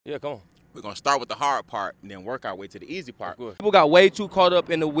Yeah, come on. We're going to start with the hard part and then work our way to the easy part. People got way too caught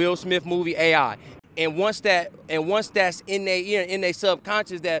up in the Will Smith movie AI. And once that's in their ear, in their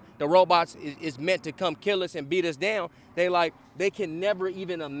subconscious, that the robots is meant to come kill us and beat us down, they can never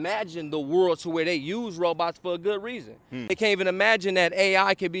even imagine the world to where they use robots for a good reason. They can't even imagine that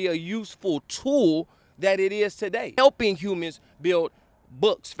AI can be a useful tool that it is today, helping humans build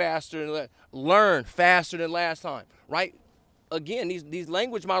books faster and learn faster than last time, right? Again, these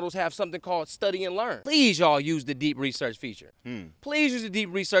language models have something called study and learn. Please, y'all, use the deep research feature. Please use the deep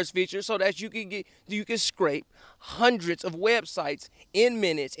research feature so that you can scrape hundreds of websites in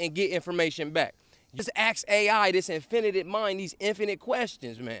minutes and get information back. Just ask AI, this infinite mind, these infinite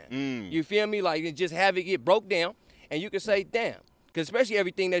questions, man. You feel me? Like, just have it get broke down, and you can say, damn. Because especially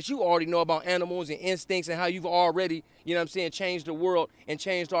everything that you already know about animals and instincts and how you've already, you know what I'm saying, changed the world and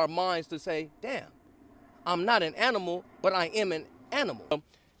changed our minds to say, damn. I'm not an animal, but I am an animal.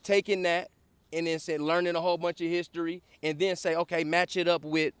 Taking that and then learning a whole bunch of history and then say, okay, match it up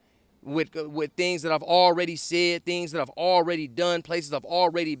with things that I've already said, things that I've already done, places I've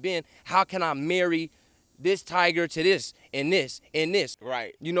already been. How can I marry this tiger to this and this and this?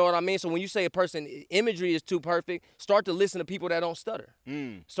 Right. You know what I mean? So when you say a person imagery is too perfect, start to listen to people that don't stutter.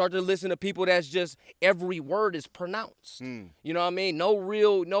 Start to listen to people that's just every word is pronounced. You know what I mean? No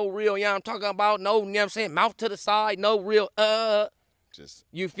real, you know what I'm talking about? No, you know what I'm saying? Mouth to the side, no real Just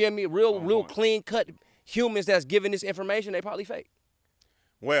you feel me? Real clean cut humans that's giving this information, they probably fake.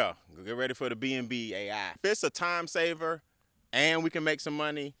 Well, get ready for the B&B AI. If it's a time saver and we can make some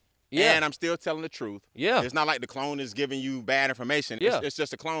money, and I'm still telling the truth. It's not like the clone is giving you bad information. It's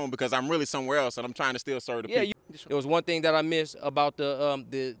just a clone because I'm really somewhere else and I'm trying to still serve the people. There was one thing that I missed about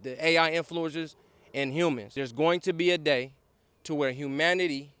the AI influencers and humans. There's going to be a day to where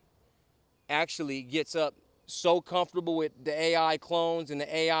humanity actually gets up so comfortable with the AI clones and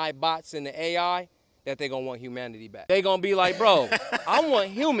the AI bots and the AI that they're going to want humanity back. They're going to be like, bro, I want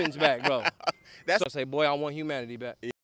humans back, bro. So I say, boy, I want humanity back.